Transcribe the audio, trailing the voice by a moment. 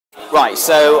Right,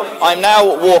 so I'm now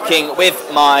walking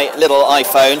with my little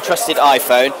iPhone, trusted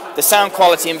iPhone. The sound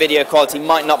quality and video quality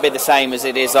might not be the same as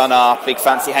it is on our big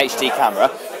fancy HD camera,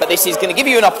 but this is going to give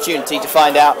you an opportunity to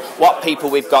find out what people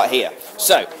we've got here.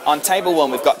 So, on table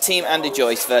 1 we've got Team Andy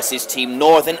Joyce versus Team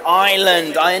Northern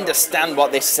Ireland. I understand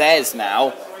what this says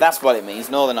now. That's what it means,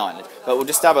 Northern Ireland. But we'll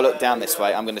just have a look down this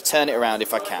way. I'm going to turn it around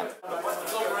if I can.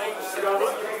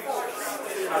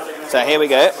 So here we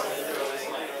go.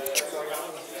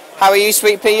 How are you,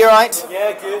 Sweet Pea? You alright?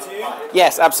 Yeah, good. You?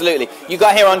 Yes, absolutely. You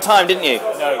got here on time, didn't you?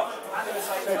 No.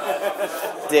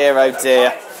 Dear, oh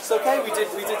dear. It's okay. We did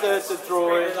the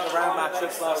drawing, the round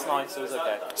matchups last night, so it was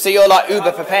okay. So you're like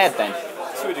uber prepared then?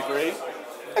 To a degree.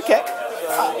 Okay.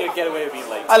 You get away with being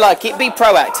late. I like it. Be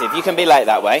proactive. You can be late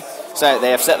that way. So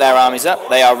they have set their armies up.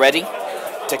 They are ready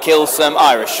to kill some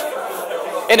Irish.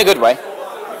 In a good way.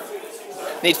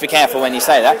 Need to be careful when you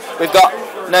say that. We've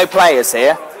got no players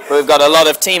here, but we've got a lot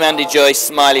of Team Andy Joyce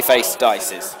smiley face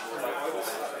dices.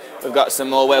 We've got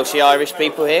some more Welshie Irish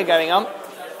people here going on.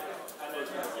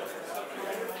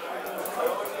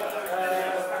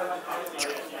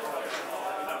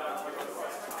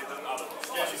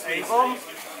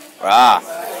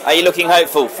 Ah, are you looking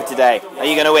hopeful for today? Are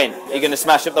you going to win? Are you going to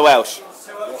smash up the Welsh?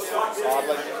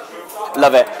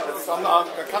 Love it.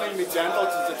 I can't even be gentle,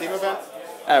 it's a team event.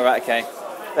 Oh, right, okay.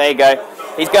 There you go.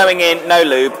 He's going in, no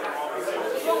lube.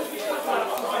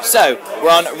 So,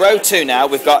 we're on row 2 now.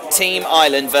 We've got Team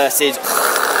Ireland versus...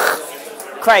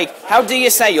 Craig, how do you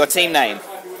say your team name?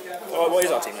 Oh, what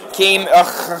is our team name? Team...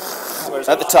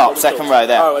 at the top, second row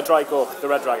there. Oh, a dry cork, the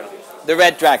Red Dragon. The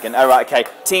Red Dragon. Oh, right, okay.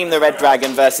 Team the Red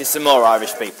Dragon versus some more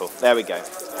Irish people. There we go.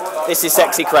 This is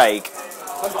Sexy Craig.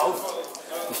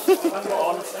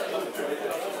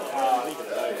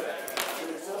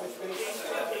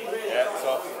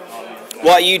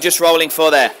 What are you just rolling for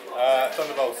there?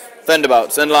 Thunderbolts.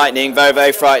 Thunderbolts and lightning, very,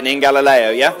 very frightening, Galileo,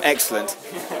 yeah? Excellent.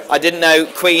 I didn't know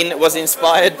Queen was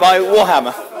inspired by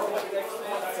Warhammer.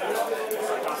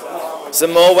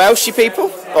 Some more Welshie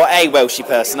people, or a Welshie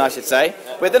person, I should say,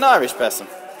 with an Irish person.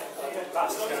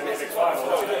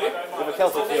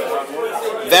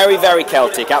 Very, very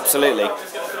Celtic, absolutely.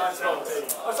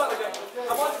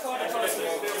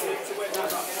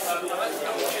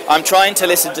 I'm trying to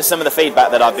listen to some of the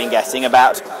feedback that I've been getting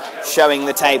about showing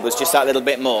the tables just that little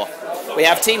bit more. We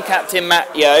have team captain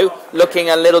Matt Yo looking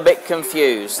a little bit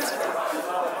confused.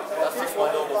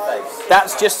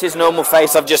 That's just his normal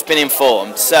face, I've just been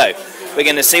informed. So, we're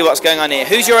going to see what's going on here.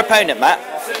 Who's your opponent, Matt?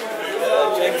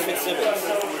 James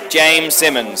Fitzsimmons. James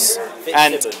Simmons.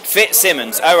 And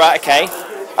Fitzsimmons. Oh, right, okay.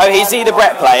 Oh, is he the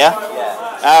Brett player?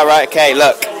 Yeah. Oh, right, okay,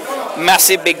 look.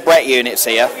 Massive big Brett units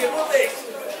here.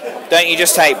 Don't you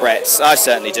just hate Bretts? I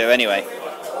certainly do, anyway.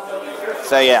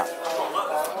 So, yeah.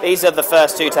 These are the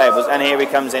first 2 tables, and here he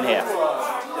comes in here.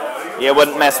 You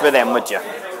wouldn't mess with him, would you?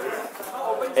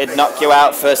 It'd knock you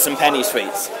out for some penny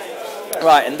sweets.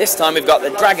 Right, and this time we've got the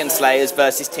Dragon Slayers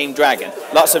versus Team Dragon.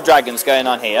 Lots of dragons going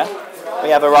on here. We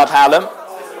have a Rob Hallam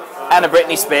and a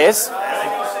Britney Spears.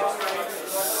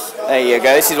 There you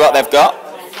go, this is what they've got.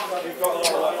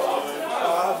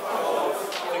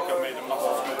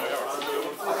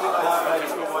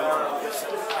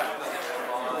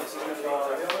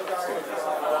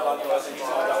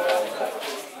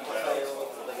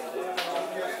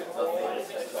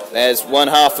 There's one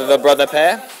half of a brother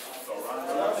pair.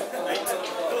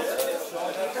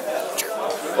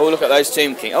 Oh, look at those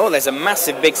Tomb King. Oh, there's a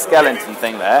massive big skeleton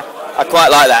thing there. I quite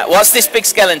like that. What's this big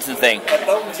skeleton thing? A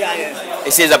bone giant.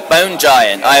 This is a bone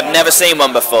giant. I have never seen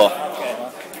one before.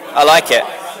 I like it.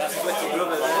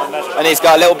 And he's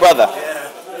got a little brother.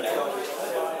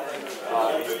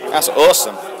 That's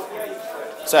awesome.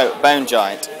 So, bone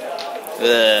giant.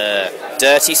 Ugh,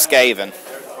 dirty Skaven.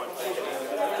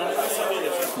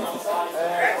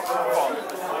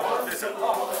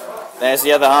 There's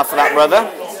the other half of that brother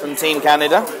from Team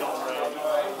Canada.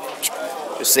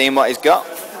 Just seeing what he's got.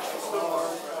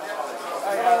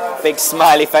 Big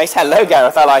smiley face. Hello,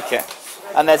 Gareth. I like it.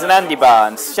 And there's an Andy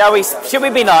Barnes. Should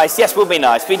we be nice? Yes, we'll be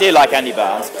nice. We do like Andy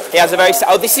Barnes. He has a very...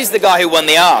 Oh, this is the guy who won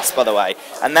the arse, by the way.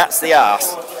 And that's the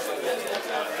arse.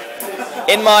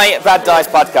 In my Bad Dice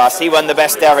podcast, he won the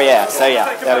best derriere. So,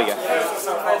 yeah, there we go.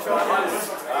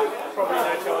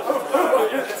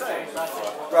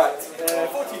 Right.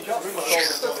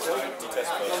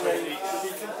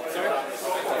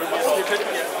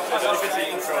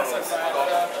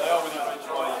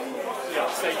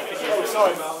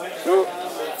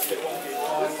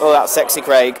 Oh, that's Sexy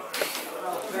Craig.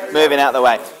 Moving out of the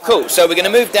way. Cool, so we're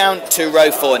going to move down to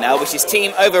row 4 now, which is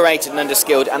Team Overrated and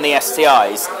Underskilled and the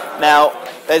STIs. Now,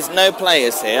 there's no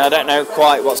players here. I don't know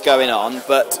quite what's going on,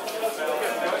 but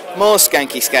More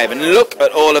skanky Skaven. Look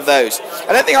at all of those.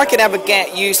 I don't think I could ever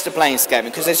get used to playing Skaven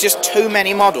because there's just too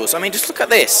many models. I mean, just look at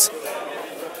this.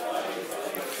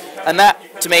 And that,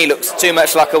 to me, looks too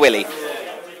much like a willy.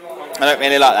 I don't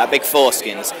really like that. Big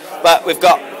foreskins. But we've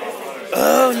got...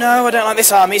 Oh, no, I don't like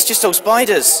this army. It's just all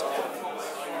spiders.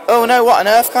 Oh, no, what on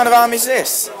earth kind of army is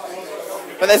this?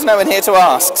 But there's no one here to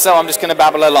ask, so I'm just going to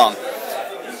babble along.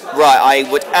 Right, I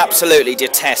would absolutely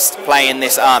detest playing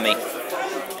this army.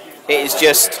 It is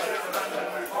just...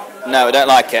 No, I don't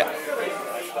like it.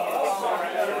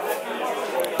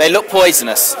 They look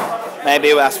poisonous.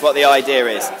 Maybe that's what the idea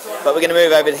is. But we're going to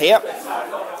move over here.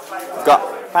 We've got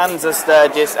Panzer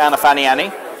Sturgis Anna Fanny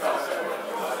Annie.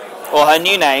 Or her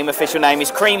new name, official name,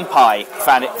 is Cream Pie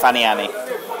Fanny Annie.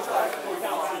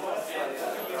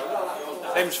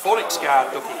 Them's Phonics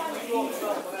Guard, Ducky.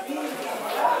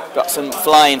 Got some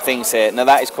flying things here. Now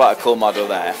that is quite a cool model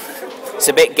there. It's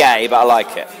a bit gay, but I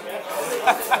like it.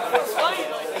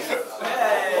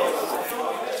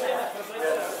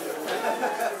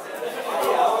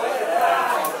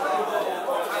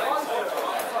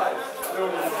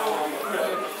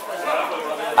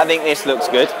 I think this looks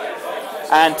good.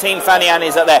 And Team Fanny Ann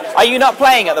is up there. Are you not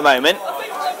playing at the moment? I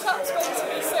think my chap's going to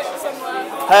be sick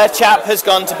somewhere. Her chap has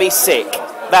gone to be sick.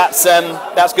 That's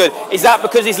good. Is that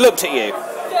because he's looked at you?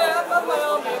 Yeah, I've done my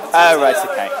army. Oh, right,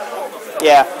 okay.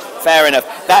 Yeah, fair enough.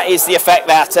 That is the effect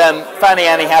that Fanny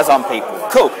Annie has on people.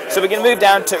 Cool. So we're going to move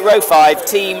down to row 5,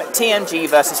 Team TNG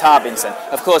versus Harbinson.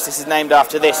 Of course, this is named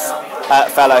after this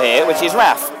fellow here, which is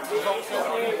Raph.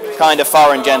 Kind of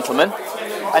foreign gentleman.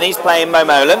 And he's playing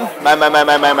Momolan.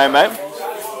 Mo.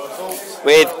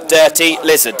 With dirty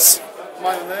lizards.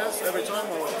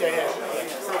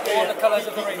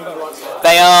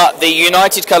 They are the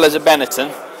United Colours of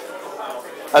Benetton.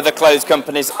 Other clothes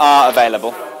companies are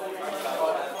available.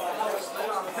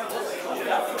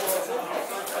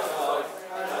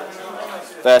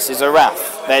 Versus a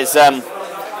Raph. There's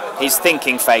his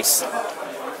thinking face.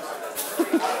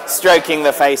 Stroking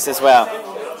the face as well.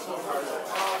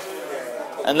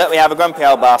 And look, we have a grumpy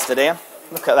old bastard here.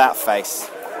 Look at that face.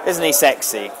 Isn't he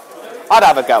sexy? I'd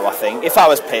have a go, I think, if I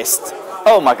was pissed.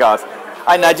 Oh my god.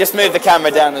 I know, just move the camera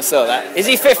down and saw that. Is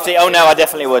he 50? Oh no, I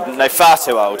definitely wouldn't. No, far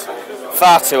too old.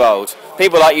 Far too old.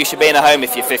 People like you should be in a home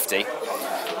if you're 50.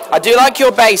 I do like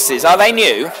your bases. Are they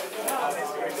new?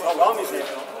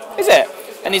 Is it?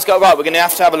 And he's got, right, we're going to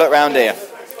have a look round here.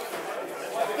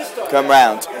 Come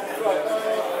round.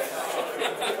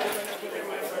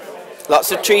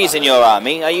 Lots of trees in your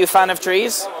army. Are you a fan of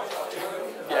trees?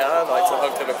 Yeah, I like to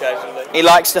hug them occasionally. He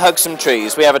likes to hug some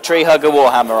trees. We have a tree hugger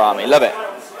Warhammer army. Love it.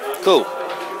 Cool.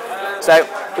 So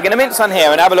we're going to mince on here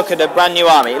and have a look at a brand new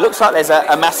army. It looks like there's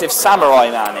a massive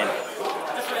samurai man in.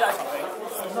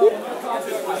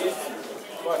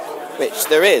 Which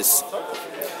there is.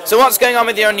 So what's going on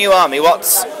with your new army?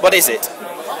 What is it?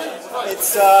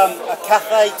 It's a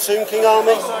Cafe Tomb King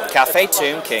army. Cafe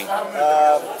Tomb King.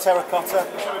 Terracotta.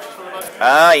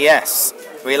 Ah, yes.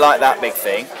 We like that big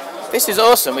thing. This is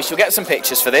awesome. We shall get some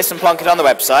pictures for this and plonk it on the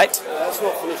website. It's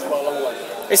not finished by a long way.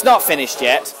 It's not finished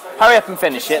yet. Hurry up and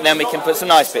finish it, and then we can put some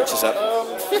nice pictures up.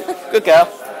 Good girl.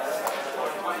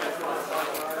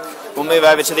 We'll move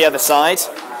over to the other side.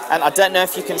 And I don't know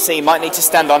if you can see, might need to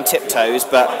stand on tiptoes,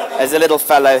 but there's a little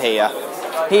fellow here.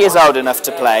 He is old enough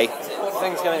to play.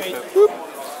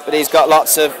 But he's got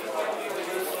lots of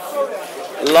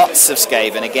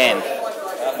Skaven again.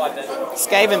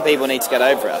 Skaven people need to get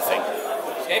over it, I think.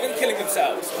 Skaven killing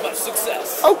themselves. Much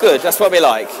success. Oh good, that's what we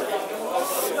like.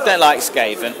 Don't like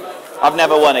Skaven. I've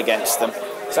never won against them.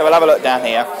 So we'll have a look down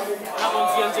here.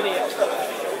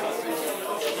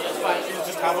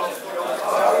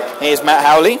 Here's Matt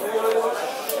Howley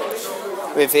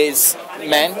with his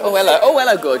men. Oh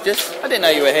hello, gorgeous. I didn't know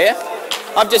you were here.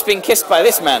 I've just been kissed by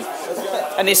this man.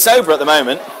 And he's sober at the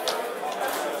moment.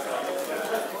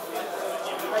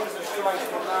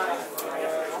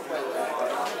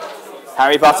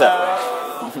 Harry Potter.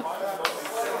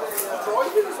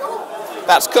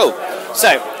 That's cool.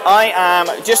 So, I am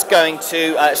just going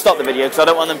to stop the video because I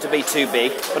don't want them to be too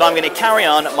big, but I'm going to carry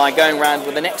on my going round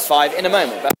with the next 5 in a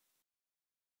moment.